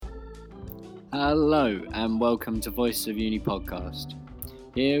Hello and welcome to Voice of Uni podcast.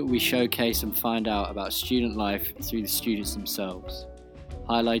 Here we showcase and find out about student life through the students themselves,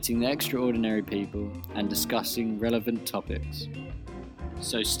 highlighting the extraordinary people and discussing relevant topics.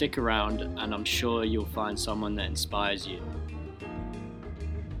 So stick around and I'm sure you'll find someone that inspires you.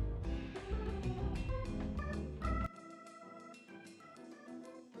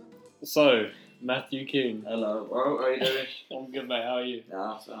 So, Matthew King. Hello, bro. How are you doing? I'm good, mate. How are you?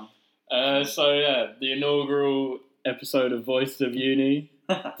 Yeah, so. The inaugural episode of Voice of Uni.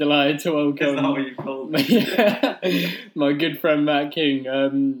 Delighted to welcome. Is that what you called me? My good friend Matt King.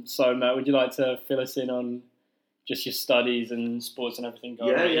 Matt, would you like to fill us in on just your studies and sports and everything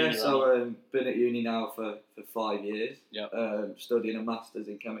going on? Yeah. So, been at uni now for 5 years. Yep. Studying a master's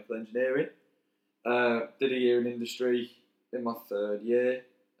in chemical engineering. Did a year in industry in my third year.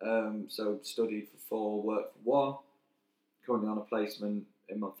 So studied for 4, worked for 1. Currently on a placement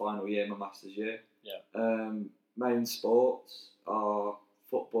in my final year, my master's year. Yeah. Main sports are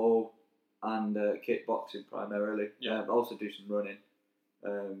football and kickboxing primarily. Yeah. Also do some running,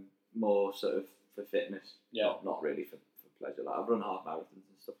 more sort of for fitness. Yeah. Not really for pleasure. Like I've run half marathons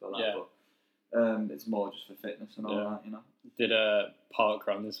and stuff like that. Yeah. But it's more just for fitness and all that, you know. Did a park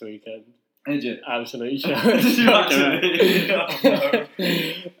run this weekend. Did you? Absolutely sure. Did you actually?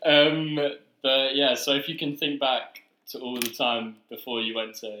 But yeah, so if you can think back to all the time before you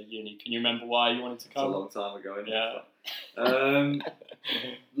went to uni, can you remember why you wanted to It's a come? long time ago, isn't Yeah. it?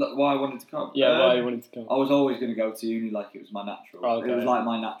 Look, why I wanted to come? Yeah, why you wanted to come? I was always going to go to uni like it was my natural. Oh, okay. It was like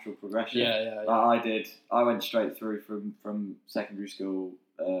my natural progression. Yeah. Like I went straight through from secondary school,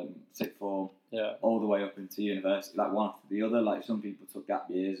 sixth form, all the way up into university, like one after the other. Like some people took gap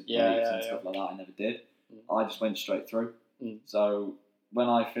years and breaks and stuff like that. I never did. I just went straight through. So when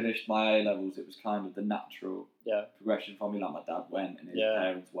I finished my A levels, it was kind of the natural progression for me. Like my dad went and his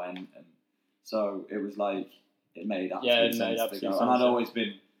parents went, and so it was like it made absolute sense to go. And I'd always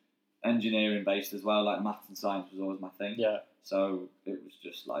been engineering based as well. Like maths and science was always my thing. Yeah. So it was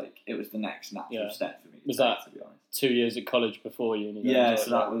just like it was the next natural step for me. Was that, to be honest, 2 years at college before uni? Yeah, so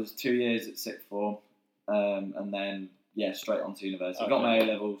that was 2 years at sixth form, and then straight on to university. Got my A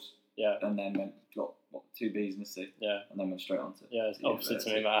levels. Yeah. And then got 2 B's and a C. Yeah. And then went straight on to. Yeah, it's opposite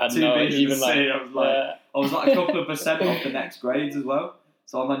to me, man. I had 2 B's and a C. I was like a couple of percent off the next grades as well.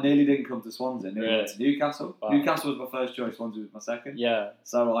 So I nearly didn't come to Swansea. Nearly went to Newcastle. Wow. Newcastle was my first choice. Swansea was my second. Yeah.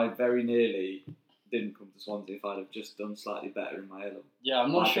 So I very nearly didn't come to Swansea if I'd have just done slightly better in my A level. Yeah,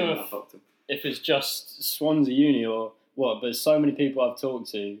 I'm not sure if it's just Swansea Uni or what, but so many people I've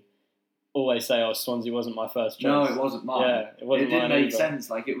talked to always say, "Oh, Swansea wasn't my first choice." No, it wasn't mine. Yeah, it wasn't mine. It didn't make sense.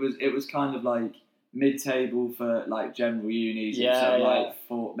 Like it was kind of like mid-table for like general unis. Like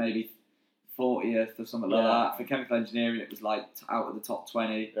maybe 40th or something like that. For chemical engineering, it was like out of the top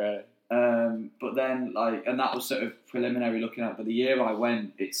 20. Right. But then and that was sort of preliminary looking at. But the year I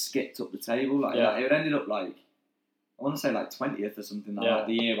went, it skipped up the table. It ended up I want to say 20th or something like that.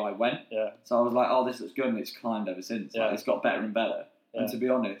 The year I went. Yeah. So I was like, oh, this looks good, and it's climbed ever since. Yeah. It's got better and better. Yeah. And to be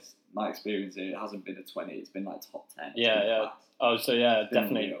honest, my experience here, it hasn't been a 20. It's been top 10. Class. Oh, so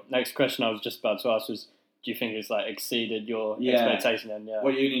definitely. Next question I was just about to ask was, do you think it's exceeded your expectation then? Yeah.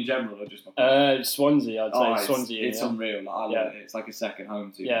 What, uni in general or just my Swansea, I'd say Swansea. It's unreal. I love it. It's like a second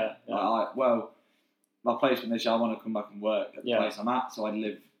home to me. Yeah. My placement this year, I want to come back and work at the place I'm at, so I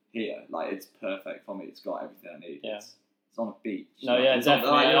live here. It's perfect for me. It's got everything I need. Yeah. It's on a beach. No, definitely.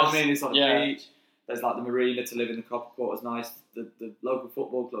 You know what I mean? It's on a beach. There's the marina to live in. The Copper Quarter's nice. The local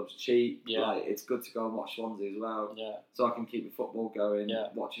football club's cheap. Yeah. It's good to go and watch Swansea as well. Yeah. So I can keep the football going.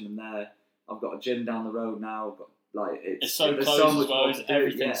 Watching them there. I've got a gym down the road now. It's so close as well.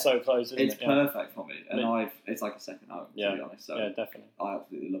 Everything's so close. It's perfect for me, and it's like a second home. To be honest. So definitely. I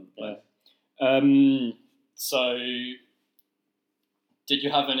absolutely love the place. Yeah. So, did you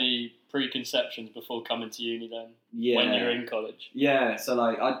have any preconceptions before coming to uni then? Yeah. When you were in college? Yeah. So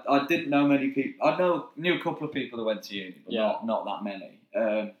I didn't know many people. I knew a couple of people that went to uni, but not that many.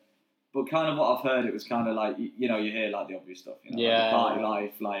 But kind of what I've heard, it was kind of you hear the obvious stuff, the party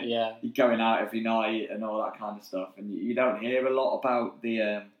life, you're going out every night and all that kind of stuff, and you don't hear a lot about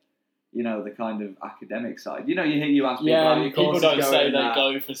the, the kind of academic side. You ask people. Yeah, people don't say they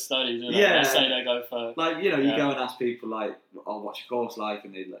go for studies. They say they go for. You go and ask people what's your course like,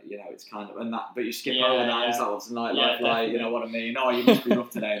 and they, it's kind of and that, but you skip over that. And it's what's the nightlife like? You know what I mean? Oh, you must be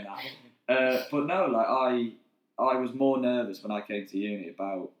rough today and that. But no, I was more nervous when I came to uni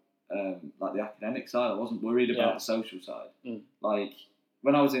about. The academic side, I wasn't worried about the social side.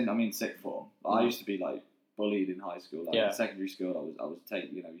 When I was in, sixth form, I used to be bullied in high school. In secondary school, I was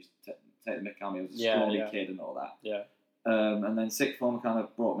used to take the mick out of me. I was a scrawny kid and all that. Yeah. And then sixth form kind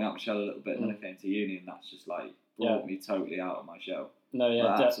of brought me out my shell a little bit, and then I came to uni, and that's just like brought me totally out of my shell. No,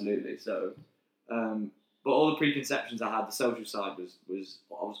 yeah, absolutely. So, but all the preconceptions I had, the social side was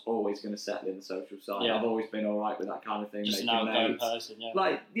I was always going to settle in the social side. Yeah. I've always been all right with that kind of thing. Just an outgoing person, yeah.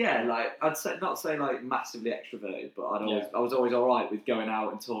 Like I'd say not say like massively extroverted, but I was always all right with going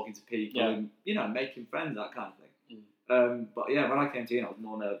out and talking to people and making friends, that kind of thing. But yeah, when I came to uni, I was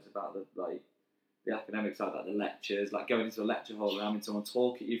more nervous about the academic side, like the lectures, like going into a lecture hall and having someone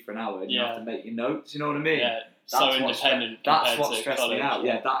talk at you for an hour and you have to make your notes. You know what I mean? Yeah, that's independent. That's what stressed me out.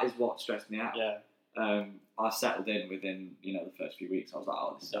 Yeah, that is what stressed me out. Yeah. I settled in within, the first few weeks. I was like,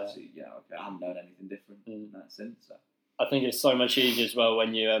 oh, this is actually, okay. I haven't known anything different in that since. So. I think it's so much easier as well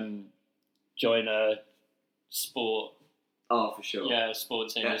when you join a sport. Oh, for sure. Yeah, a sport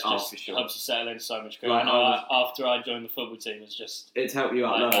team. Yeah, it's just for sure. helps you settle in so much quicker. After I joined the football team, it's helped you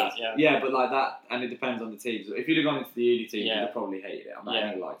out like loads. That, yeah, but like that, and it depends on the teams. If you'd have gone into the uni team, you'd have probably hated it. I'm not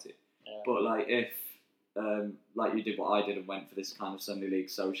going to lie to you. Yeah. But like if, like you did what I did and went for this kind of Sunday League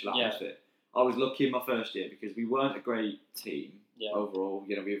social atmosphere, I was lucky in my first year because we weren't a great team overall.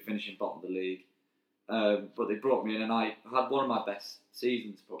 We were finishing bottom of the league. But they brought me in and I had one of my best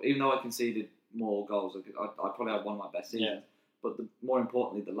seasons. Even though I conceded more goals, I probably had one of my best seasons. Yeah. But more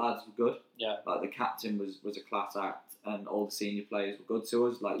importantly, the lads were good. Yeah. Like the captain was a class act, and all the senior players were good to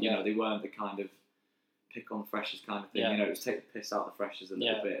us. Like they weren't the kind of pick on the freshers kind of thing. Yeah. It was take the piss out of the freshers a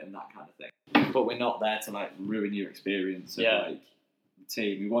little bit and that kind of thing. But we're not there to like ruin your experience of like the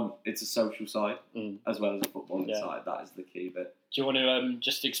team. It's a social side as well as a footballing side. That is the key bit. Do you want to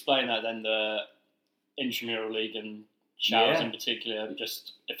just explain that then, the intramural league and Showers in particular,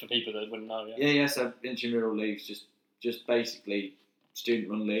 just for people that wouldn't know? Yeah. So intramural league's just basically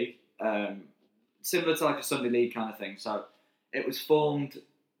student-run league, similar to like a Sunday league kind of thing. So it was formed,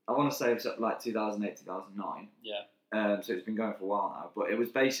 I want to say it was like 2008, 2009. Yeah. So it's been going for a while now. But it was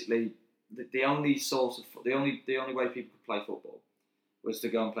basically the only source of the only way people could play football was to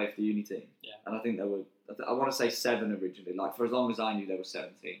go and play for the uni team. Yeah. And I think there were, I want to say 7 originally. Like for as long as I knew, there were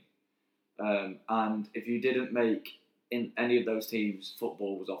 17. And if you didn't make in any of those teams,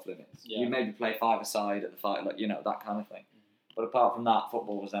 football was off limits. Yeah. You maybe play 5-a-side at the fight, like that kind of thing. But apart from that,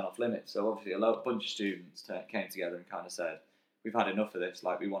 football was then off limits. So obviously, a bunch of students came together and kind of said, "We've had enough of this.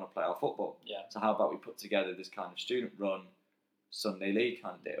 Like, we want to play our football. Yeah. So how about we put together this kind of student-run Sunday league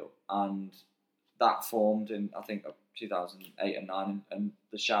kind of deal?" And that formed in I think 2008 and 9, and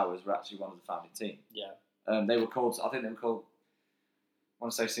the Showers were actually one of the founding team. Yeah. They were called. I think they were called. I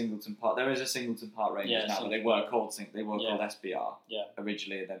want to say Singleton Park. There is a Singleton Park Rangers now, but they were called SBR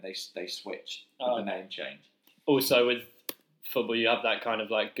originally, and then they switched with the name change. Also, with football, you have that kind of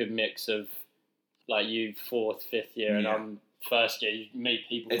like good mix of like you 4th, 5th year, and I'm first year. You meet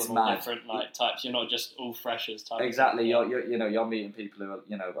people from all different types. You're not just all freshers type. Exactly. You're meeting people who are,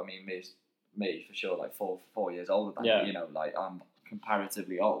 I mean, me for sure, like 4 years older than you. Like I'm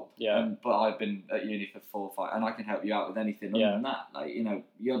comparatively old. Yeah. But I've been at uni for 4 or 5, and I can help you out with anything other than that. Like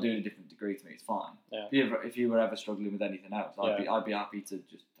you're doing a different degree to me. It's fine. Yeah. If you were ever struggling with anything else, I'd be happy to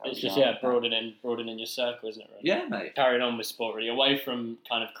just. It's just broadening your circle, isn't it? Really? Yeah, mate. Carrying on with sport, really, away from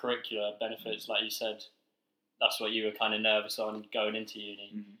kind of curricular benefits, like you said. That's what you were kind of nervous on going into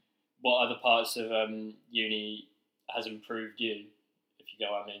uni. Mm-hmm. What other parts of uni has improved you, if you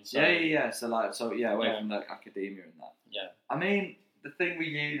get what I mean? So, yeah. So away from like academia and that. Yeah. I mean, the thing with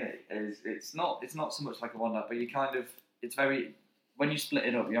uni is it's not so much like a one-night, but you kind of it's very when you split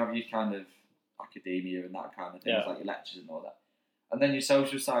it up, you have your kind of academia and that kind of things, like your lectures and all that, and then your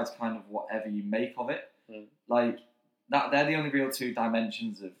social side's kind of whatever you make of it. Like that, they're the only real 2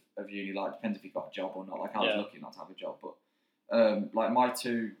 dimensions of uni. Like, depends if you've got a job or not. Like, I was lucky not to have a job, but like my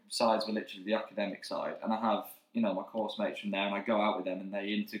 2 sides were literally the academic side, and I have my course mates from there, and I go out with them, and they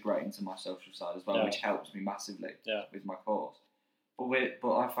integrate into my social side as well, which helps me massively with my course.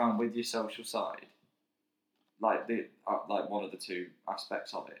 But I found with your social side, like one of the 2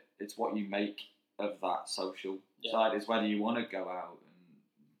 aspects of it, it's what you make of that social side. Is whether you want to go out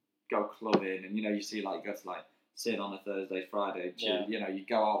and go clubbing, and you see like you go to like sit on a Thursday, Friday, chill, you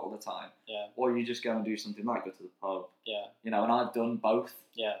go out all the time, or you just go and do something like go to the pub, and I've done both,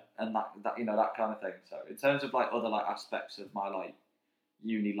 and that that kind of thing. So in terms of like other like aspects of my like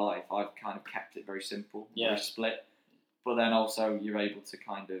uni life, I've kind of kept it very simple, very split. But then also you're able to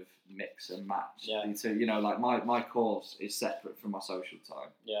kind of mix and match the 2. Like my course is separate from my social time.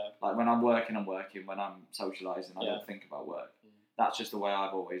 Yeah. Like when I'm working, I'm working. When I'm socialising, I don't think about work. That's just the way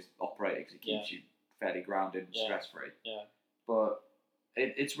I've always operated because it keeps you fairly grounded and stress-free. Yeah. But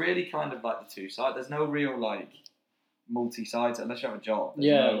it's really kind of like the 2 sides. There's no real like multi-sides unless you have a job.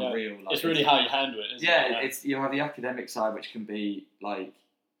 There's no real. Like, it's really how you handle it. Isn't it? It's you have the academic side, which can be like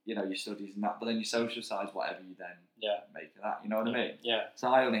your studies and that, but then your social side, whatever you then make of that. You know what I mean? Yeah. So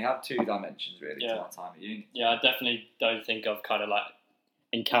I only have 2 dimensions really to my time at uni. Yeah, I definitely don't think I've kind of like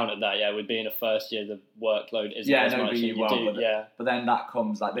encountered that. Yeah, with being a first year, the workload isn't as much. But then that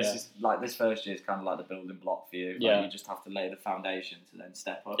comes like this is like this first year is kind of like the building block for you. Like, you just have to lay the foundation to then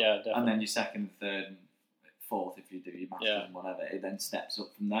step up. Yeah, definitely. And then your second, third, and fourth, if you do your masters and whatever, it then steps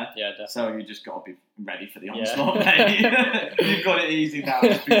up from there. Yeah, definitely. So you just got to be ready for the onslaught, mate. You've got it easy now.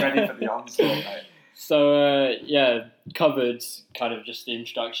 Just be ready for the onslaught, mate. So covered kind of just the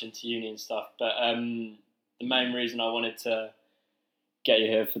introduction to uni and stuff, but the main reason I wanted to get you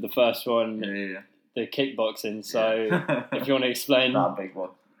here for the first one, the kickboxing. So if you want to explain that big one,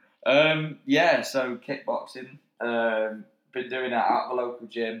 so kickboxing. Been doing it at the local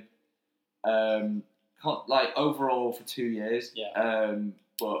gym. Like overall for 2 years.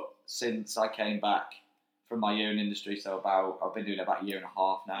 But since I came back from my year in industry, I've been doing it about a year and a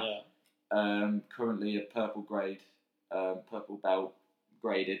half now. Currently a purple belt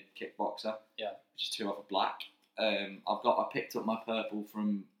graded kickboxer. Which is 2 off of black. I picked up my purple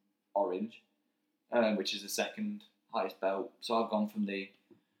from orange, which is the second highest belt. So I've gone from the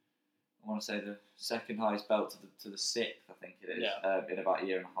second highest belt to the 6th, I think it is, in about a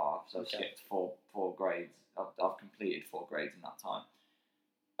year and a half. So I've skipped four grades. I've completed 4 grades in that time.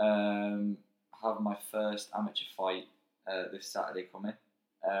 Have my first amateur fight this Saturday coming.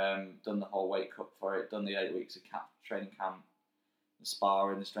 Done the whole weight cut for it. Done the 8 weeks of training camp, the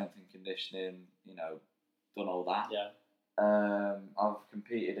sparring, the strength and conditioning. Done all that. I've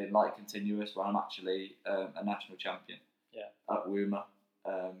competed in light continuous, where I'm actually a national champion. At WUMA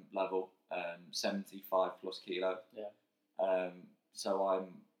level, 75 plus kilo. So I'm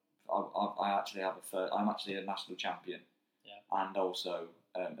actually a national champion. And also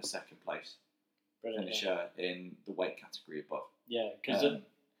a second place finisher in the weight category above. Because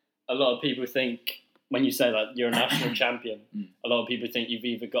a lot of people think when you say that you're a national champion, a lot of people think you've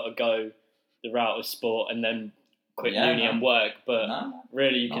either got to go the route of sport and then quit uni and work, but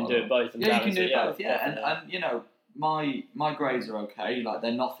really you can do it both. And you can do it both. And my grades are okay. Like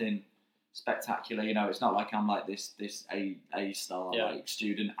they're nothing spectacular. It's not like I'm like this A star like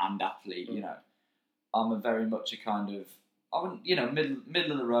student and athlete. I'm a very much a kind of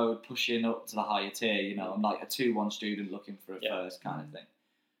middle of the road, pushing up to the higher tier. I'm like a 2-1 student looking for a first kind of thing.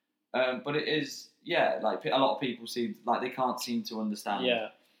 But it is like a lot of people seem like they can't seem to understand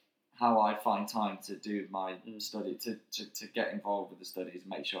how I find time to do my study, to get involved with the studies and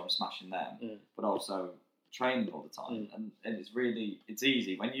make sure I'm smashing them, but also training all the time. And it's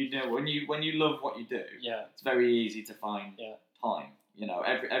easy when you love what you do. It's very easy to find time.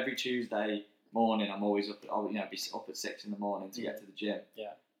 Every Tuesday morning I'm always up. I'll be up at 6 in the morning to get to the gym.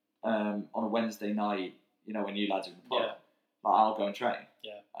 On a Wednesday night, when you lads are in the pub, like I'll go and train.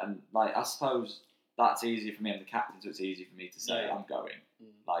 And like I suppose that's easy for me. I'm the captain, so it's easy for me to say I'm going.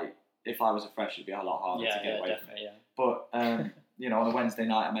 Like if I was a fresh, it'd be a lot harder to get away from it. But on a Wednesday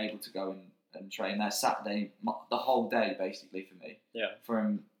night, I'm able to go and train there. Saturday, the whole day basically for me.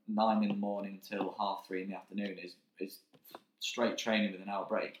 From 9 in the morning till 3:30 in the afternoon is straight training with an hour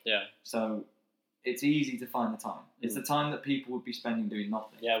break. So it's easy to find the time. It's the time that people would be spending doing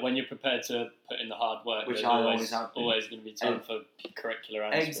nothing. When you're prepared to put in the hard work, which there's I always have been. Always going to be time for curricular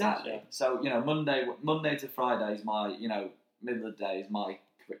and exactly. Sports, So Monday to Friday is my middle of the day is my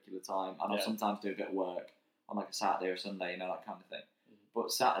curricular time, and I'll sometimes do a bit of work on like a Saturday or Sunday, that kind of thing.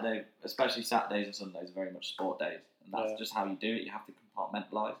 But Saturday, especially Saturdays and Sundays, are very much sport days, and that's just how you do it. You have to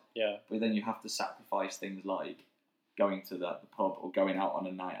compartmentalize. But then you have to sacrifice things like going to the pub or going out on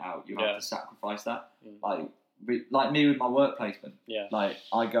a night out. You have to sacrifice that. Like me with my work placement. Like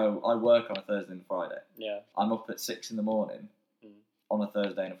I work on a Thursday and a Friday. I'm up at 6 in the morning on a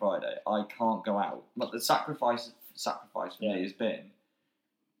Thursday and a Friday. I can't go out. But the sacrifice for me has been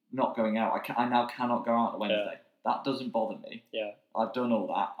not going out. I now cannot go out on a Wednesday. That doesn't bother me. I've done all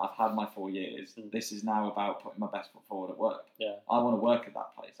that. I've had my 4 years. This is now about putting my best foot forward at work. I want to work at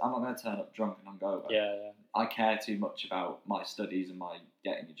that place. I'm not going to turn up drunk and hungover. I care too much about my studies and my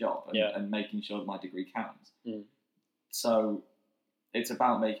getting a job and making sure that my degree counts. So it's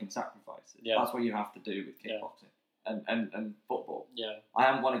about making sacrifices. That's what you have to do with kickboxing and football. I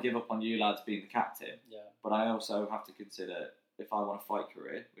haven't want to give up on you lads being the captain, but I also have to consider if I want a fight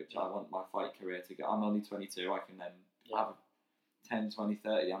career, which I want my fight career to go. I'm only 22. I can then have 10, 20,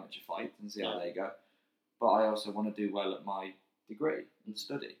 30 amateur fights and see how they go. But I also want to do well at my degree and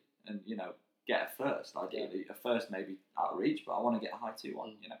study and, get a first, ideally. A first maybe out of reach, but I want to get a high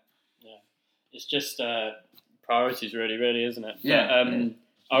 2-1, It's just priorities, really, isn't it? Yeah. But,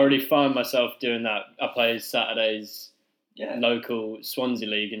 I already find myself doing that. I play Saturdays, local Swansea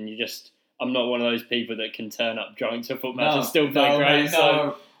League, and I'm not one of those people that can turn up drunk to a football match and still play great. Mate,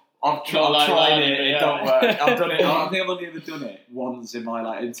 no. I've tried it. It don't work. I've done it. I think I've only ever done it once in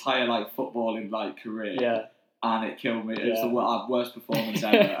my entire footballing career. Yeah. And it killed me. It was the worst performance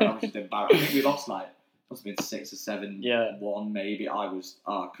ever. And I was just embarrassed. I think we lost must have been 6 or 7-1 maybe. I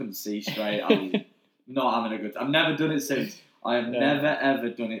couldn't see straight. I was not having a good time. I've never done it since. I have never ever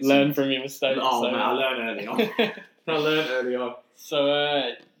done it. Learn from your mistakes. Oh man, I learned early on.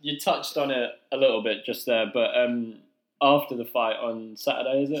 So you touched on it a little bit just there, but after the fight on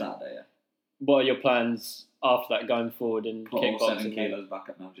Saturday, is it? Saturday, yeah. What are your plans after that going forward in kickboxing? Put all 7 kilos back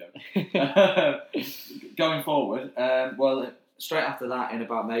up now, Joe. Going forward, well, straight after that, in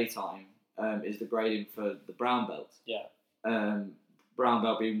about May time, is the grading for the brown belt. Yeah. Brown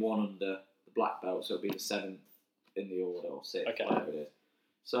belt being one under the black belt, so it'll be the 7th in the order or 6th, whatever it is.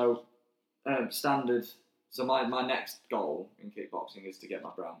 So standard. So my next goal in kickboxing is to get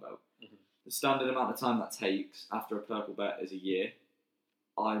my brown belt. Mm-hmm. The standard amount of time that takes after a purple belt is a year.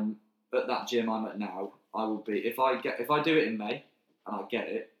 I'm at that gym I'm at now. I will be if I do it in May and I get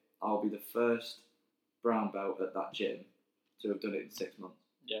it, I'll be the first brown belt at that gym to have done it in 6 months.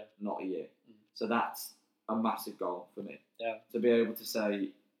 Yeah, not a year. Mm-hmm. So that's a massive goal for me. Yeah, to be able to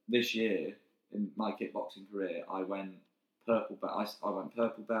say this year in my kickboxing career, I went purple belt. I went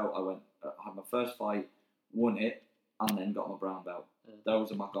purple belt. I had my first fight, won it, and then got my brown belt.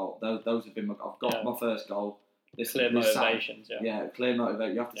 Those are my goals. Those have been my. I've got my first goal. Clear motivations. Clear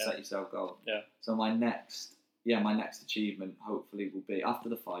motivation. You have to set yourself goals. Yeah. So my next achievement hopefully will be after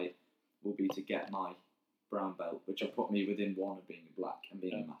the fight will be to get my brown belt, which will put me within one of being a black and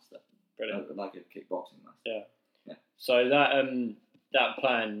being a master. Brilliant. Like a kickboxing master. Yeah. Yeah. So that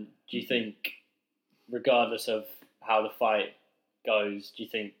plan, do you think, regardless of how the fight goes, do you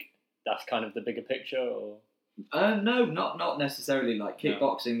think that's kind of the bigger picture, or? No, not necessarily.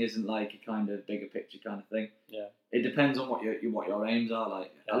 Kickboxing isn't like a kind of bigger picture kind of thing. Yeah. It depends on what your aims are.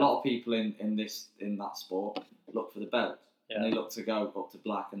 A lot of people in that sport look for the belt, and they look to go up to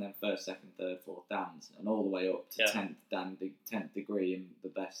black and then first, second, third, fourth dans, and all the way up to 10th degree in the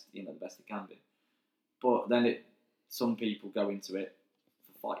best it can be. But then some people go into it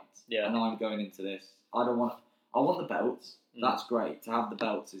for fights. Yeah. And I'm going into this. I want the belts. That's great. To have the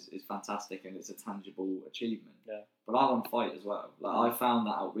belts is fantastic, and it's a tangible achievement. Yeah. But I want to fight as well. I found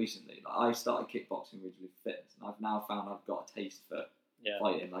that out recently. I started kickboxing originally for fitness, and I've now found I've got a taste for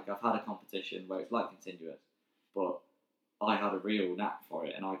fighting. I've had a competition where it's continuous, but I had a real knack for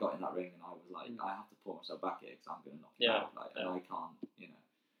it, and I got in that ring, and I was like, I have to pull myself back here because I'm going to knock him out. And I can't,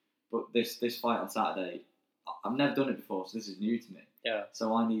 But this fight on Saturday, I've never done it before, so this is new to me. Yeah.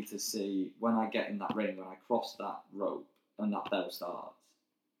 So I need to see when I get in that ring, when I cross that rope and that bell starts,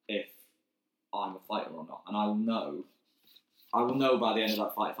 if I'm a fighter or not, and I will know by the end of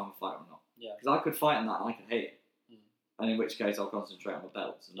that fight if I'm a fighter or not. Yeah. Because I could fight in that and I could hate it, and in which case I'll concentrate on the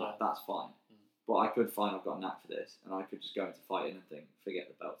belts, and that's fine. But I could find I've got a knack for this, and I could just go into fighting and think, forget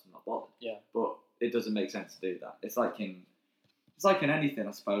the belts, I'm not bothered. Yeah. But it doesn't make sense to do that. It's like in anything,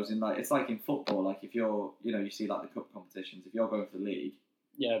 I suppose. It's like in football. Like if you're, you see the cup competitions. If you're going for the league,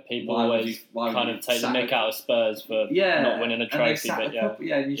 people always kind of take the mick out of Spurs for not winning a trophy. But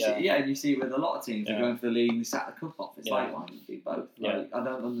and you see with a lot of teams, they're going for the league and they sack the cup off. It's why don't you do both? I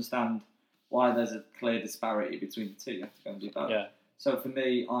don't understand why there's a clear disparity between the two. You have to go and do both. Yeah. So for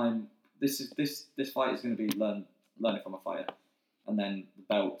me, this fight is going to be learning from a fighter, and then the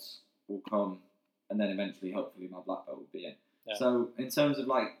belts will come, and then eventually, hopefully, my black belt will be in. Yeah. So in terms of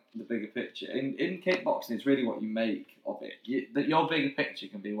the bigger picture, in kickboxing, it's really what you make of it. Your bigger picture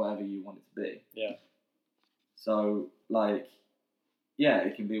can be whatever you want it to be. Yeah. So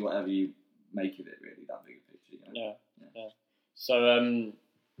it can be whatever you make of it. Really, that bigger picture. Yeah. So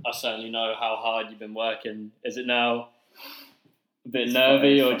I certainly know how hard you've been working. Is it now a bit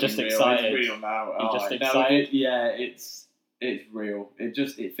nervy or just excited? It's real now. You're just excited. It's real. It's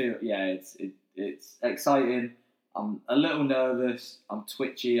exciting. I'm a little nervous. I'm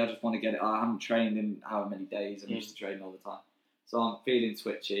twitchy. I just want to get it. I haven't trained in how many days. I'm used to training all the time, so I'm feeling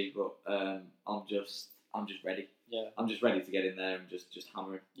twitchy. But I'm just ready. Yeah. I'm just ready to get in there and just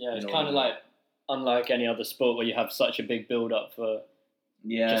hammer it. Yeah, it's kind of unlike any other sport where you have such a big build up for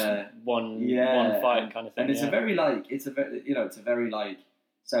just one fight kind of thing. And it's a very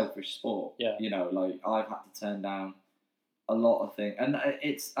selfish sport. Yeah. I've had to turn down a lot of things, and I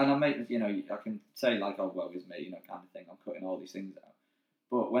make I can say woe is me, kind of thing. I'm cutting all these things out,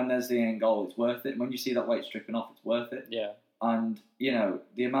 but when there's the end goal, it's worth it. When you see that weight stripping off, it's worth it. Yeah. And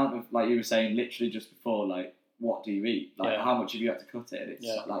the amount of you were saying, literally just before, what do you eat? Like, how much have you had to cut it? And it's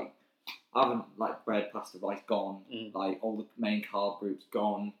like, I haven't, like, bread, pasta, rice, gone. Like, all the main carb groups,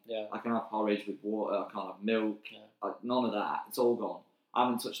 gone. Yeah. I can have porridge with water. I can't have milk. Yeah. Like, none of that. It's all gone. I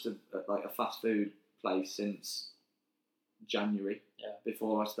haven't touched a fast food place since January. Yeah.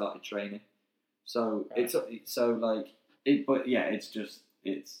 Before I started training. So, it's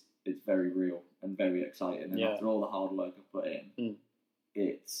very real and very exciting. And after all the hard work I put in,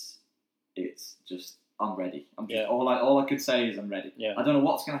 it's just, I'm ready. All I could say is I'm ready. Yeah. I don't know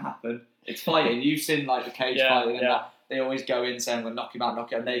what's going to happen. It's fighting. You've seen like the cage fighting and that. They always go in saying we'll knock him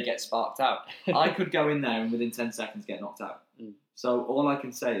out, and they get sparked out. I could go in there and within 10 seconds get knocked out. So all I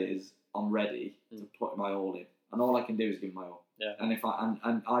can say is I'm ready to put my all in, and all I can do is give my all. Yeah. And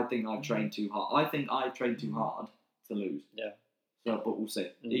I think I've trained too hard. I think I trained too hard to lose. Yeah. So, but we'll see.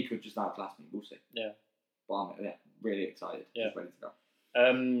 He could just outclass me. We'll see. Yeah. But I'm really excited. Yeah. Just ready to go.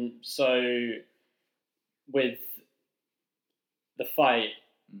 So with the fight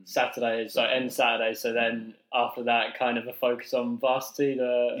Saturday, so end Saturday, so then after that kind of a focus on varsity,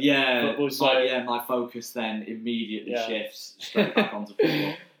 the football side. My focus then immediately shifts straight back onto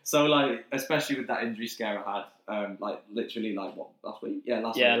football. So like, especially with that injury scare I had, literally last week? Yeah,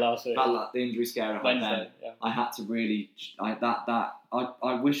 last week. The injury scare I had then, I had to really,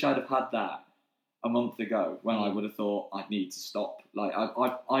 I wish I'd have had that a month ago when I would have thought I'd need to stop. Like,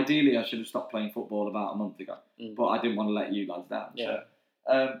 ideally I should have stopped playing football about a month ago, but I didn't want to let you lads down. Yeah.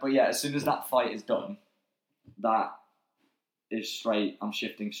 So, as soon as that fight is done, that is straight. I'm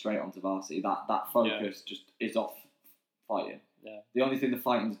shifting straight onto varsity. That focus just is off fighting. Yeah. The only thing the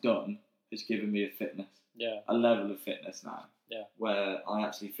fighting's done is given me a level of fitness now. Yeah. Where I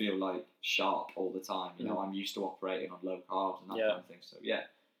actually feel like sharp all the time. You know, I'm used to operating on low carbs and that kind of thing. So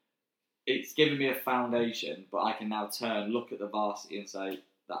it's given me a foundation, but I can now look at the varsity and say,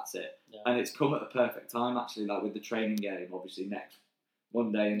 that's it. Yeah. And it's come at the perfect time, actually, like with the training game, obviously next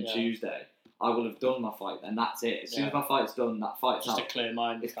Monday and Tuesday, I will have done my fight, and that's it. As soon as my fight's done, that fight's just out. A clear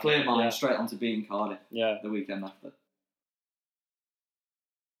mind. It's clear mind, straight onto beating Cardiff the weekend after.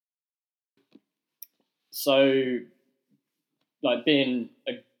 So, like, being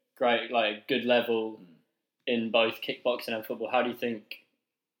a good level in both kickboxing and football, how do you think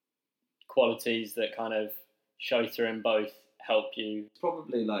qualities that kind of show through in both help you?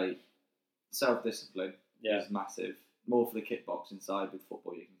 Probably like self-discipline is massive. More for the kickboxing side. With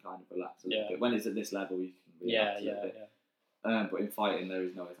football, you can kind of relax a little bit. When it's at this level, you can relax a little bit. But in fighting, there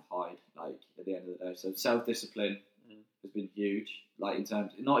is nowhere to hide. Like, at the end of the day, so self-discipline has been huge. Like, in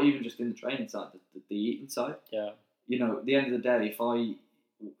terms, not even just in the training side, the eating side. Yeah. You know, at the end of the day, if I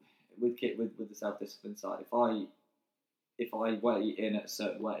with the self-discipline side, if I weigh in at a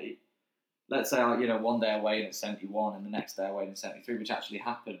certain weight. Let's say, one day I weighed in at 71 and the next day I weighed in at 73, which actually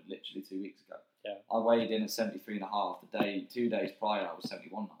happened literally 2 weeks ago. Yeah. I weighed in at 73.5. 2 days prior, I was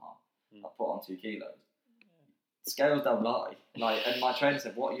 71.5. I put on 2 kilos. Yeah. Scales don't lie. And my trainer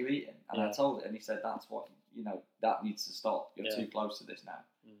said, "What are you eating?" And I told it, and he said, "That's what, that needs to stop. You're too close to this now."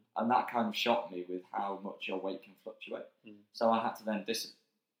 And that kind of shocked me with how much your weight can fluctuate. So I had to then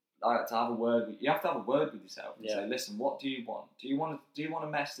I had to have a word. You have to have a word with yourself and say, "Listen, what do you want? Do you want to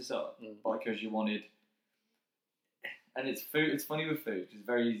mess this up because you wanted?" And it's food. It's funny with food because it's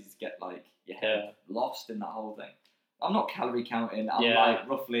very easy to get your head lost in that whole thing. I'm not calorie counting. I'm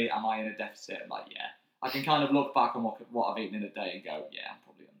roughly, am I in a deficit? I'm like, I can kind of look back on what I've eaten in a day and go, I'm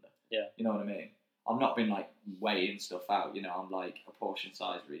probably under. Yeah. You know what I mean? I've not been weighing stuff out. I'm a portion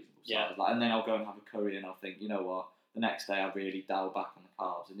size, reasonable size. And then I'll go and have a curry and I'll think, you know what? The next day I really dial back on the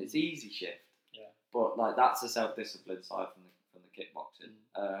carbs, and it's easy shift. Yeah. But that's the self-discipline side from the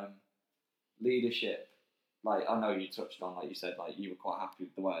kickboxing. Leadership, I know you touched on, you said, you were quite happy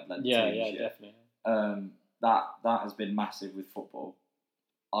with the way I'd led the team. Yeah, definitely. That has been massive with football.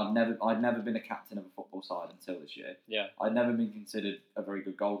 I'd never been a captain of a football side until this year. Yeah. I'd never been considered a very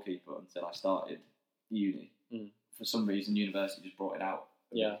good goalkeeper until I started uni. For some reason, university just brought it out.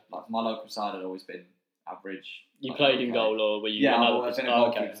 Yeah. My local side had always been average. You played in goal, or were you? Yeah, I've been a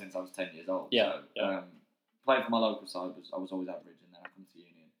goalkeeper since I was 10 years old. Yeah. So, playing for my local side I was always average, and then I come to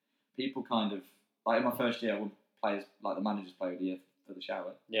uni. People kind of in my first year, I would play as the managers play of the year for the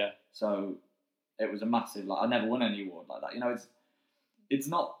shower. Yeah. So it was a massive I never won any award like that. It's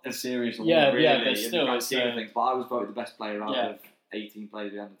not a serious award really. Yeah, but still, things. But I was voted the best player out of 18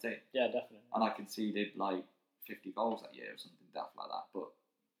 players behind the team. Yeah, definitely. And I conceded 50 goals that year or something daft like that,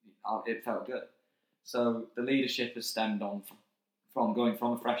 but it felt good. So the leadership has stemmed on from going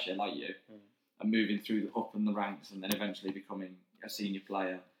from a fresher like you and moving through up in the ranks and then eventually becoming a senior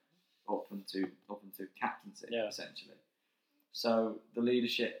player up into captaincy essentially. So the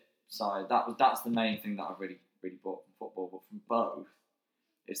leadership side, that's the main thing that I've really really bought from football, but from both,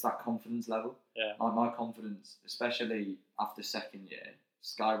 it's that confidence level. Yeah. My confidence, especially after second year,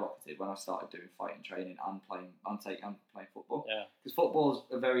 skyrocketed when I started doing fighting training and playing football. Yeah. Because football's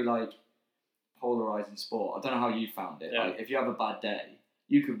a very polarizing sport. I don't know how you found it. Yeah. If you have a bad day,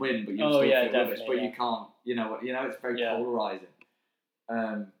 you could win, but you still feel rubbish. But you can't. It's very polarizing.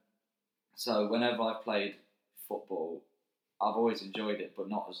 So whenever I've played football, I've always enjoyed it, but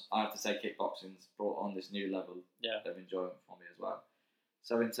not as, I have to say, kickboxing's brought on this new level of enjoyment for me as well.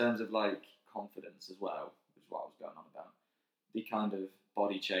 So in terms of confidence as well, which is what I was going on about, the kind of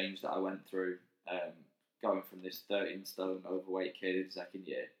body change that I went through, going from this 13 stone overweight kid in second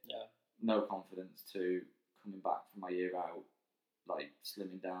year, no confidence, to coming back from my year out,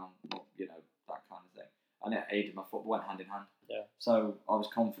 slimming down, that kind of thing. And it aided my football, went hand in hand. Yeah. So I was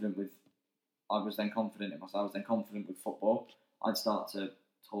then confident in myself. I was then confident with football. I'd start to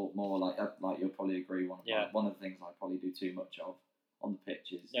talk more, like you'll probably agree. One of the things I probably do too much of on the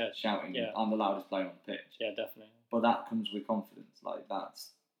pitch is shouting. Yeah. I'm the loudest player on the pitch. Yeah, definitely. But that comes with confidence.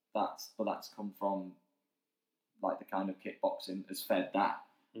 That's come from the kind of kickboxing has fed that.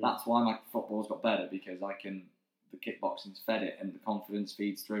 That's why my football's got better, because the kickboxing's fed it, and the confidence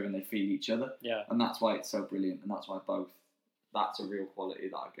feeds through, and they feed each other. Yeah. And that's why it's so brilliant, and that's why that's a real quality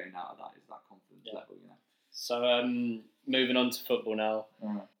that I've gained out of that, is that confidence level, So moving on to football now.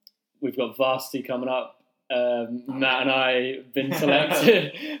 We've got varsity coming up. Matt and I have been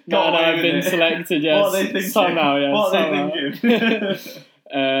selected. Yes, somehow, yeah. What are they thinking?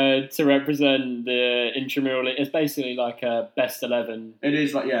 To represent the intramural league. It's basically like a best 11. It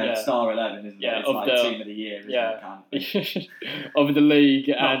is star 11, isn't it? It's of the team of the year, isn't it? Kind of, of the league.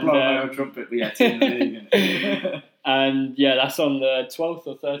 Not blow my own trumpet, but team of the league. And that's on the 12th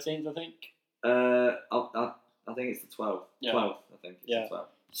or 13th, I think. I think it's the 12th. 12th, I think. It's the 12th.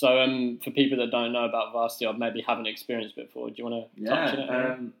 So for people that don't know about varsity or maybe haven't experienced it before, do you want to touch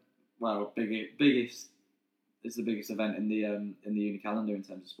on it? Biggest. It's the biggest event in the uni calendar in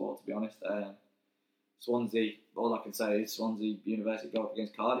terms of sport, to be honest. Swansea, all I can say is Swansea University go up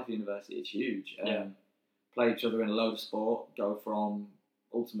against Cardiff University. It's huge. Play each other in a load of sport. Go from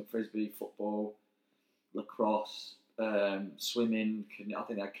ultimate frisbee, football, lacrosse, swimming. I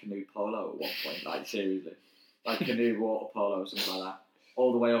think they had canoe polo at one point. Seriously, canoe, water polo, something like that.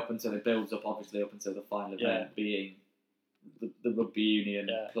 All the way up until it builds up, obviously, up until the final event being the rugby union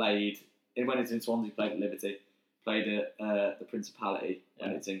played. When it's in Swansea, played at Liberty. Played at the Principality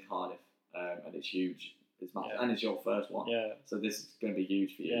when it's in Cardiff, and it's huge. It's massive, and it's your first one. So this is going to be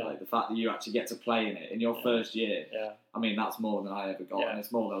huge for you. The fact that you actually get to play in it in your first year. I mean, that's more than I ever got, and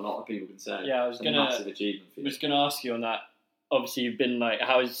it's more than a lot of people can say. I was going to massive achievement for you. I was going to ask you on that. Obviously, you've been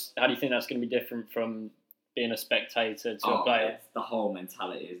how do you think that's going to be different from being a spectator to a player? It's the whole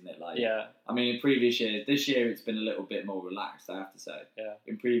mentality, isn't it? I mean, in previous years, this year it's been a little bit more relaxed, I have to say.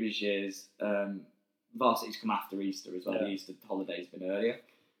 In previous years, varsity's come after Easter as well. The Easter holiday's been earlier.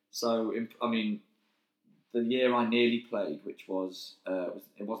 So, the year I nearly played, which was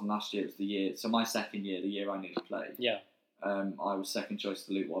it wasn't last year, it was the year. So my second year, the year I nearly played. I was second choice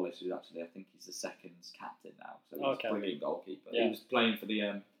to Luke Wallace, who's actually, I think he's the second captain now. So he's a brilliant goalkeeper. He was playing for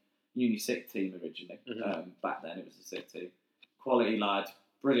the Uni Sick team originally. Back then it was the Sick team. Quality lad,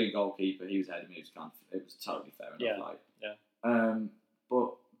 brilliant goalkeeper. He was ahead of me. It was totally fair enough.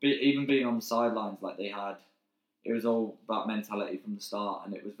 But even being on the sidelines, it was all about mentality from the start,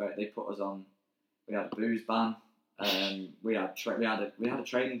 and it was they put us on. We had a booze ban. We had a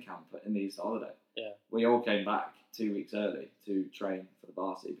training camp in the Easter holiday. We all came back 2 weeks early to train for the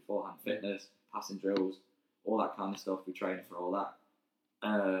varsity beforehand. Fitness, passing drills, all that kind of stuff. We trained for all that.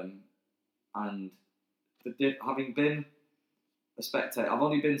 And having been a spectator, I've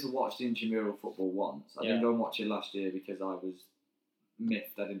only been to watch the intramural football once. I didn't go and watch it last year because I was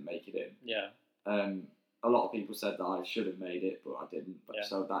miffed I didn't make it in. A lot of people said that I should have made it, but I didn't.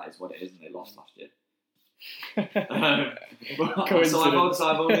 So that is what it is, and they lost last year. So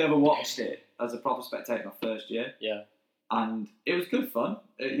I've only ever watched it as a proper spectator my first year. And it was good fun.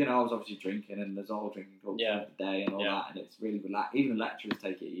 I was obviously drinking, and there's a whole drinking culture of the day and all that, and it's really relaxed. Even the lecturers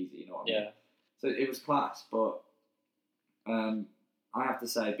take it easy, you know what I mean? So it was class, but I have to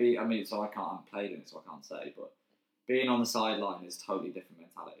say, so I haven't played in it, so I can't say, but being on the sideline is totally different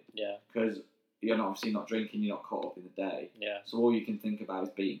mentality. Because you're obviously not drinking, you're not caught up in the day. So all you can think about is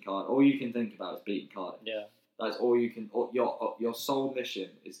beating Cardiff. That's all you can. Your sole mission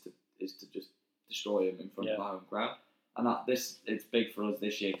is to just destroy them in front of the home crowd. And it's big for us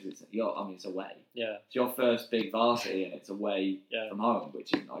this year because it's away. It's your first big varsity, and it's away from home,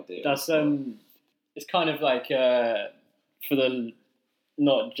 which isn't ideal. That's it's kind of like for the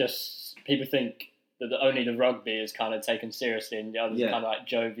not just people think only the rugby is kind of taken seriously and the others are kind of like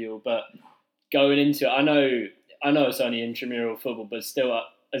jovial. But going into it, I know it's only intramural football, but still,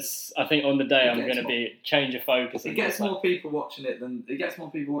 I think on the day I'm going to be change of focus. It gets more people watching it than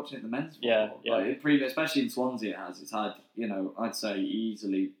men's football. Yeah. Like, especially in Swansea, it's had I'd say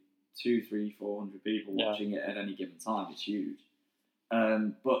easily 200, 300, 400 people watching it at any given time. It's huge.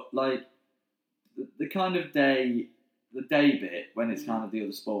 But like the kind of day bit when it's kind of the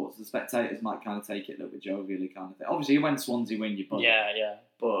other sports, the spectators might kind of take it a little bit jovially, kind of thing. Obviously, when Swansea win, you buzz. Yeah.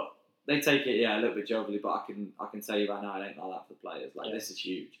 But they take it a little bit jovially. But I can tell you right now, it ain't like that for the players. Like this is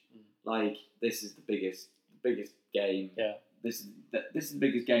huge. Like this is the biggest game. Yeah. This is the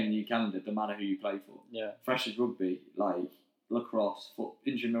biggest game in your calendar, no matter who you play for. Yeah. Freshers rugby, like lacrosse,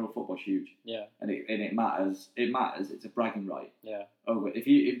 intramural football, huge. Yeah. And it matters. It matters. It's a bragging right. Yeah. Over if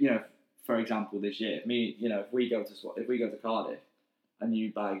you know, for example, this year, if we go to Cardiff, and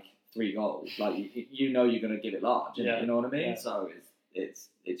you bag 3 goals, like you're going to give it large. You know what I mean? Yeah. So it's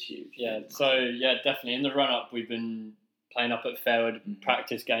huge. Yeah. So definitely in the run up, we've been playing up at Fairwood,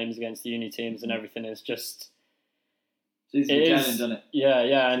 practice games against the uni teams, and everything is just. It is, doesn't it?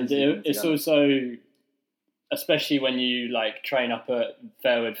 Yeah, and it's also, especially when you like train up at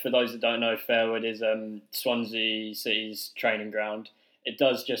Fairwood. For those that don't know, Fairwood is Swansea City's training ground. It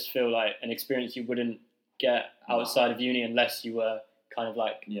does just feel like an experience you wouldn't get outside of uni unless you were kind of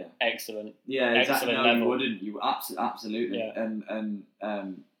like excellent. Yeah, exactly. Excellent no, level. you wouldn't. You absolutely.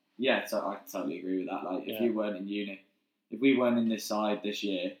 Yeah. So I totally agree with that. Like, if you weren't in uni, if we weren't in this side this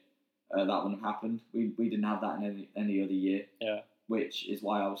year, that wouldn't have happened. We didn't have that in any other year. Yeah. Which is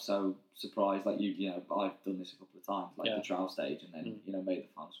why I was so surprised. Like I've done this a couple of times, like the trial stage, and then made the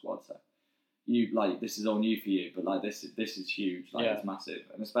final squad. So this is all new for you, but like this is huge. Like it's massive,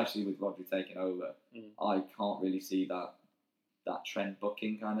 and especially with Rodri taking over, I can't really see that trend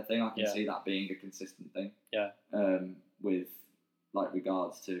booking kind of thing. I can see that being a consistent thing. Yeah. With like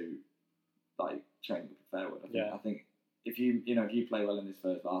regards to like training with Fairwood, I think if you play well in this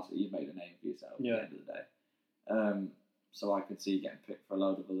first varsity, you've made a name for yourself at the end of the day. So I could see you getting picked for a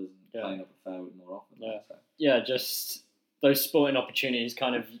load of others and playing up at Fairwood more often. So. Yeah, just those sporting opportunities.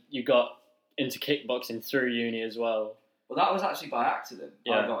 Kind of you got into kickboxing through uni as well. Well, that was actually by accident.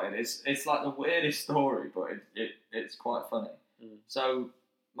 I got in. It's like the weirdest story, but it's quite funny. So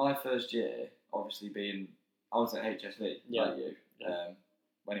my first year, obviously I was at HSV like you,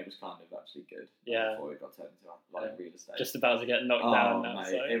 when it was kind of actually good. Before it got turned into real estate. Just about to get knocked down now. Mate,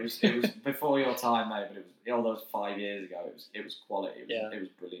 so. It was before your time, mate. But it was all those 5 years ago. It was quality. It was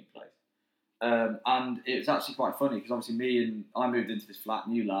a brilliant place. And it was actually quite funny because obviously I moved into this flat,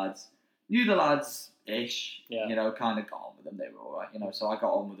 knew the lads-ish, kind of got on with them. They were all right, so I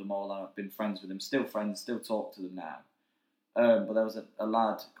got on with them all and I've been friends with them, still friends, still talk to them now. But there was a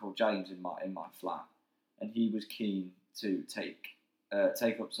lad called James in my flat, and he was keen to take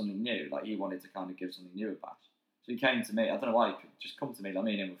up something new. Like he wanted to kind of give something new a bash. So he came to me. I don't know why he could just come to me. Like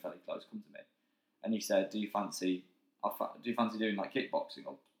me and him were fairly close. Come to me, and he said, "Do you fancy doing like kickboxing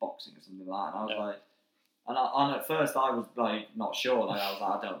or boxing or something like that?" And I was like, and at first I was like not sure. Like I was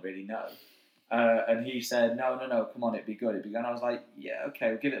like, I don't really know. And he said, No, come on, it'd be good. And I was like, yeah, okay,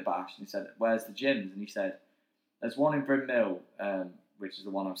 we'll give it a bash. And he said, where's the gyms? And he said, there's one in Bryn Mill, which is the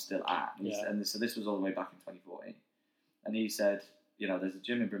one I'm still at. And so this was all the way back in 2014. And he said, there's a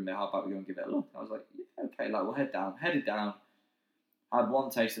gym in Bryn Mill, how about we go and give it a look? And I was like, yeah, okay, like we'll headed down. I had one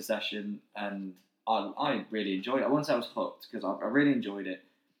taster session and I really enjoyed it. I wouldn't say I was hooked because I really enjoyed it.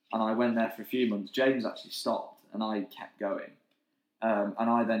 And I went there for a few months. James actually stopped and I kept going. And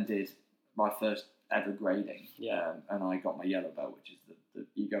I then did my first ever grading. And I got my yellow belt, which is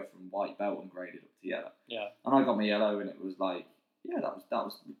you go from white belt and graded up to yellow. And I got my yellow, and it was like, that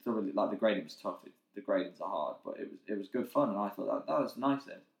was thoroughly, like the grading was tough. The gradings are hard, but it was good fun, and I thought that was nice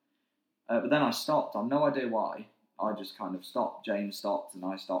then. But then I stopped. I have no idea why. I just kind of stopped. James stopped, and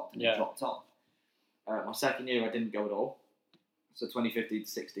I stopped, and it dropped off. My second year, I didn't go at all. So 2015 to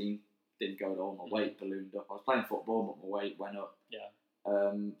 16, didn't go at all. My weight ballooned up. I was playing football, but my weight went up.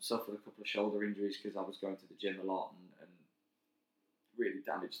 Suffered a couple of shoulder injuries because I was going to the gym a lot and really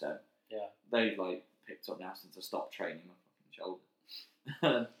damaged them. They've like picked up now since I stopped training my fucking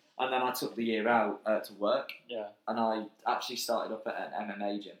shoulder. And then I took the year out to work. And I actually started up at an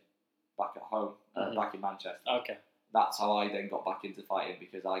MMA gym back at home, back in Manchester. Okay. That's how I then got back into fighting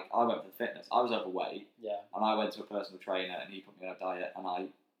because I went for the fitness. I was overweight. And I went to a personal trainer and he put me on a diet and I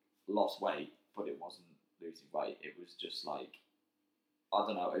lost weight, but it wasn't losing weight. It was just like, I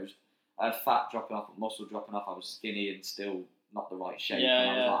don't know, I had fat dropping off, muscle dropping off, I was skinny and still not the right shape. And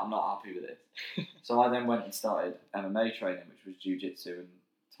I was like, I'm not happy with this. So I then went and started MMA training, which was jiu-jitsu and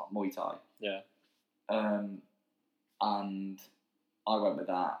Muay Thai. and I went with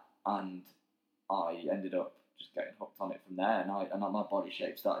that, and I ended up just getting hooked on it from there, and my body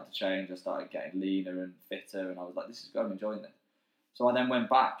shape started to change. I started getting leaner and fitter, and I was like, this is good, I'm enjoying this. So I then went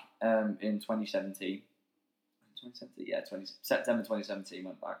back in 2017. September 2017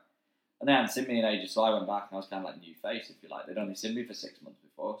 went back. And they hadn't seen me in ages, so I went back and I was kind of like new face, if you like. They'd only seen me for 6 months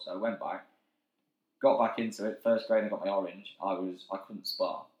before, so I went back, got back into it. First grade, I got my orange. I couldn't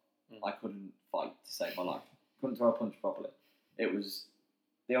spar. I couldn't fight to save my life. Couldn't throw a punch properly. It was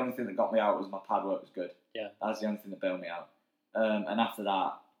the only thing that got me out was my pad work was good. Yeah, that's the only thing that bailed me out. And after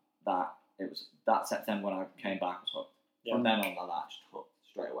that it was that September when I came back, I was hooked. Yeah. From then on, like that, just hooked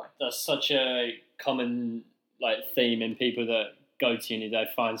straight away. That's such a common theme in people that go to uni. They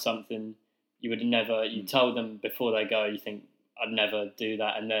find something you would never. You tell them before they go, you think I'd never do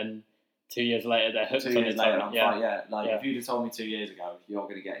that, and then 2 years later they're hooked. 2 years later, I'm fine. Yeah, if you'd have told me 2 years ago you're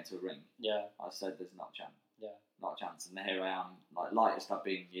going to get into a ring, I said there's not a chance. Yeah, not a chance. And here I am, lightest I've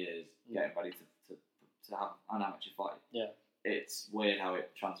been in years, getting ready to have an amateur fight. Yeah, it's weird how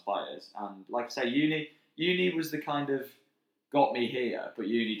it transpires. And like I say, uni was the kind of got me here, but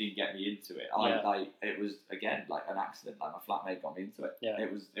uni didn't get me into it. It was again like an accident. Like my flatmate got me into it. Yeah,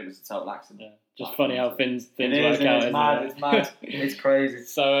 it was a total accident. Yeah, just funny how things work out. It's mad. It's mad. It's crazy.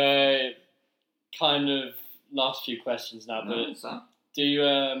 So, kind of last few questions now. But do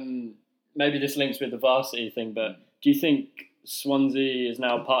you maybe this links with the varsity thing? But do you think Swansea is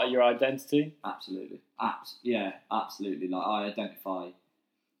now part of your identity? Absolutely. Absolutely. Like I identify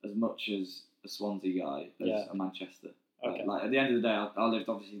as much as a Swansea guy as a Manchester. Okay. Like at the end of the day, I lived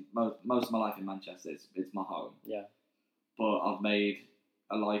obviously most of my life in Manchester. It's my home. Yeah. But I've made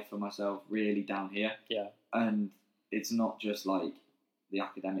a life for myself really down here. Yeah. And it's not just like the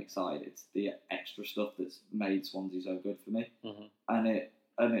academic side; it's the extra stuff that's made Swansea so good for me. Mm-hmm.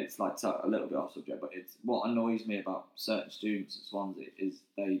 And it's like a little bit off subject, but it's what annoys me about certain students at Swansea is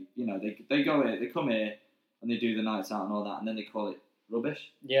they go here, they come here, and they do the nights out and all that, and then they call it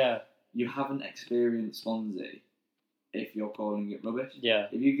rubbish. Yeah. You haven't experienced Swansea if you're calling it rubbish. Yeah.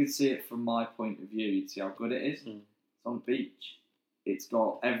 If you could see it from my point of view, you'd see how good it is. It's on the beach. It's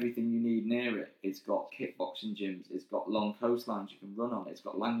got everything you need near it. It's got kickboxing gyms. It's got long coastlines you can run on. It's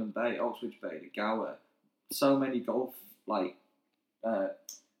got Langland Bay, Oxbridge Bay, the Gower. So many golf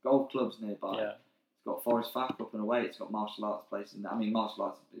clubs nearby. Yeah. It's got Forest Fack up and away. It's got martial arts places. I mean, martial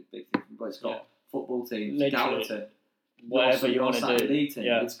arts is a big thing, but it's got football teams, Gallatin, whatever you want to do.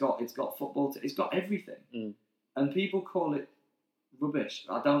 Yeah. It's got football. It's got everything. And people call it rubbish.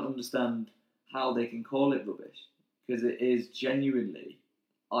 I don't understand how they can call it rubbish because it is genuinely,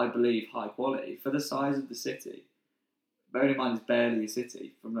 I believe, high quality for the size of the city. Bearing in mind, it's barely a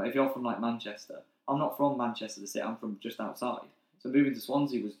city. If you're from like Manchester, I'm not from Manchester, the city. I'm from just outside. So moving to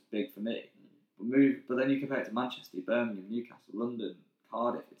Swansea was big for me. But then you compare it to Manchester, Birmingham, Newcastle, London,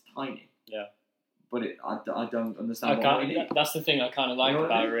 Cardiff. It's tiny. Yeah. But I don't understand what we need. That's the thing I kind of like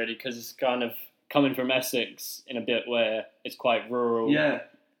about it, really, because it's kind of coming from Essex in a bit where it's quite rural. Yeah.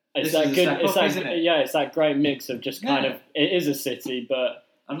 It's that good. Isn't it? Yeah, it's that great mix of just kind of. It is a city, but.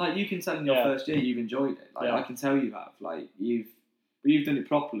 And like you can tell in your first year, you've enjoyed it. Like I can tell you have. Like you've done it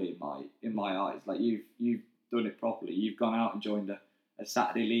properly in my eyes. Like you've done it properly. You've gone out and joined a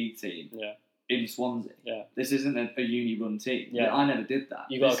Saturday League team. Yeah. In Swansea. Yeah. This isn't a uni-run team. Yeah. I never did that.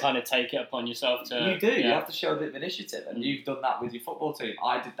 You've got to kind of take it upon yourself to... You do. Yeah. You have to show a bit of initiative. And you've done that with your football team.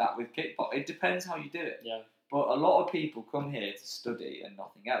 I did that with kickboxing. It depends how you do it. Yeah. But a lot of people come here to study and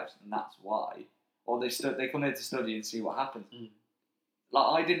nothing else. And that's why. Or they come here to study and see what happens. Like,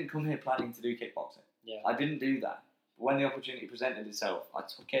 I didn't come here planning to do kickboxing. Yeah. I didn't do that. But when the opportunity presented itself, I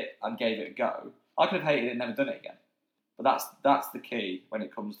took it and gave it a go. I could have hated it and never done it again. But that's the key when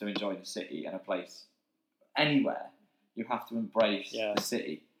it comes to enjoying a city and a place. Anywhere, you have to embrace the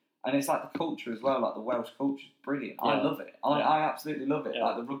city. And it's like the culture as well, like the Welsh culture is brilliant. Yeah. I love it. I absolutely love it. Yeah.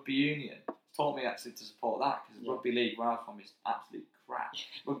 Like the rugby union taught me actually to support that because rugby league where I'm from is absolute crap.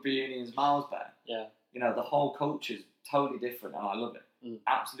 Rugby union's miles better. Yeah. You know, the whole culture is totally different and I love it.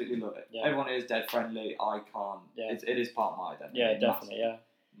 Absolutely love it. Yeah. Everyone is dead friendly. I can't. Yeah. It is part of my identity. Yeah, definitely.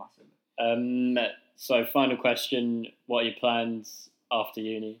 Massively. So final question, what are your plans after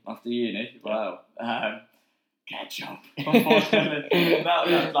uni? After uni? Well, get a job. Unfortunately.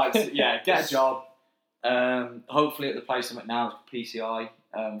 Get a job. Hopefully at the place I'm at now, PCI,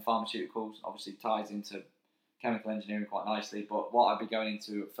 pharmaceuticals, obviously ties into chemical engineering quite nicely, but what I'd be going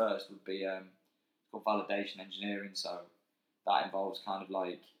into at first would be called validation engineering, so that involves kind of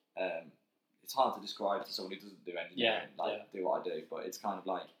like, it's hard to describe to someone who doesn't do engineering, do what I do, but it's kind of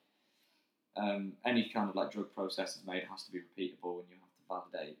like, any kind of like drug process is made has to be repeatable and you have to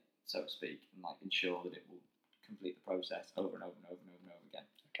validate so to speak, and like ensure that it will complete the process over and over and over and over and over again.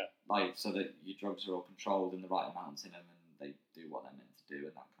 Okay. Like so that your drugs are all controlled and the right amounts in them, and they do what they're meant to do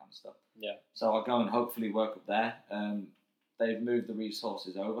and that kind of stuff. Yeah. So I'll go and hopefully work up there. They've moved the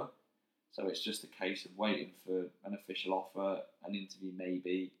resources over, so it's just a case of waiting for an official offer, an interview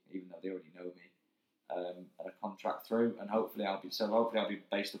maybe, even though they already know me, and a contract through, and hopefully I'll be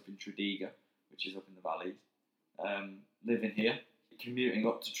based up in Tredegar, which is up in the valleys, living here, commuting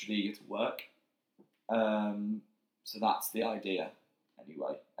up to Tredegar to work. So that's the idea,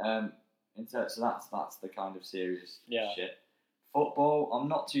 anyway. So that's the kind of serious shit. Football, I'm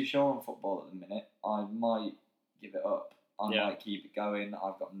not too sure on football at the minute. I might give it up. I might keep it going.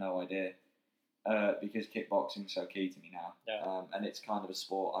 I've got no idea. Because kickboxing is so key to me now. Yeah. And it's kind of a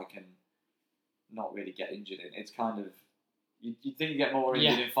sport I can not really get injured in. It's kind of... You'd think you get more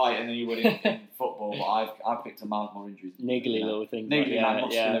injured in fighting than you would in football, but I've picked up miles more injuries. Niggly little things.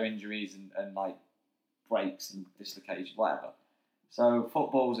 Muscular injuries and like breaks and dislocation, whatever. So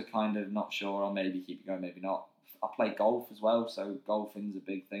footballs are kind of not sure. I'll maybe keep it going, maybe not. I play golf as well, so golfing's a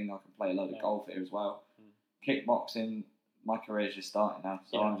big thing. I can play a load of golf here as well. Kickboxing, my career's just starting now,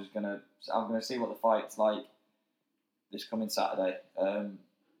 so I'm gonna see what the fight's like this coming Saturday,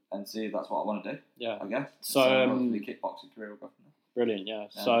 and see if that's what I want to do. Yeah, I guess. So hopefully kickboxing career will go from there. Brilliant. Yeah.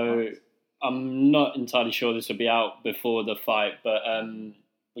 So I'm not entirely sure this will be out before the fight, but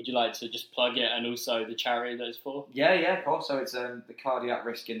would you like to just plug it and also the charity that it's for? Yeah, of course. So it's the Cardiac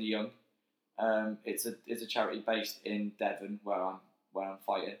Risk in the Young. It's a charity based in Devon where I'm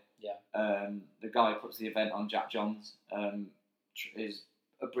fighting. Yeah. The guy who puts the event on, Jack Johns, is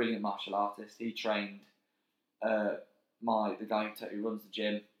a brilliant martial artist. He trained the guy who runs the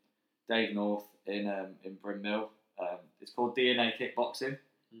gym, Dave North in Bryn Mill. It's called DNA Kickboxing.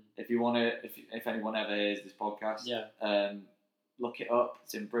 If you want to, if anyone ever hears this podcast, look it up.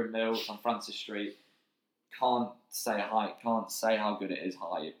 It's in Bryn Mill. It's on Francis Street. Can't say how good it is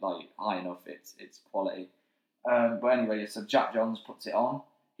high enough. It's quality. But anyway, so Jack Johns puts it on.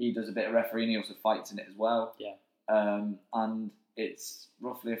 He does a bit of refereeing. He also fights in it as well. Yeah. And it's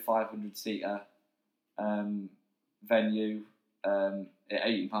roughly a 500-seater venue. At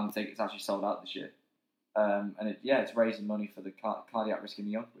 £80 tickets, actually sold out this year. And it's raising money for the Cardiac Risk in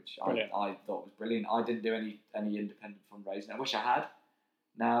the Young, which I thought was brilliant. I didn't do any independent fundraising. I wish I had.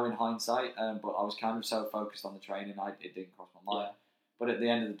 Now in hindsight, but I was kind of so focused on the training, it didn't cross my mind. Yeah. But at the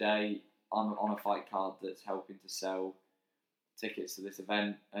end of the day, I'm on a fight card that's helping to sell tickets to this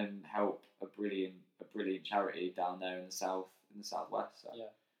event and help a brilliant charity down there in the southwest. So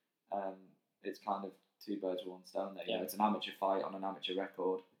it's kind of two birds with one stone there. Yeah. It's an amateur fight on an amateur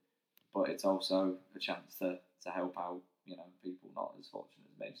record, but it's also a chance to help out people not as fortunate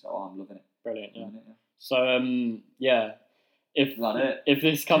as me. So I'm loving it. Brilliant. Yeah. Loving it, So If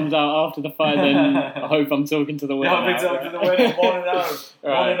this comes out after the fight, then I hope I'm talking to the winner. I've been talking to the winner.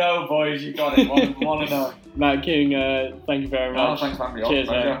 1-0, boys. You got it. 1-0. Matt King, thank you very much. Thanks for having me on. Cheers,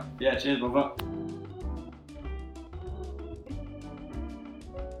 man. Yeah, cheers, brother.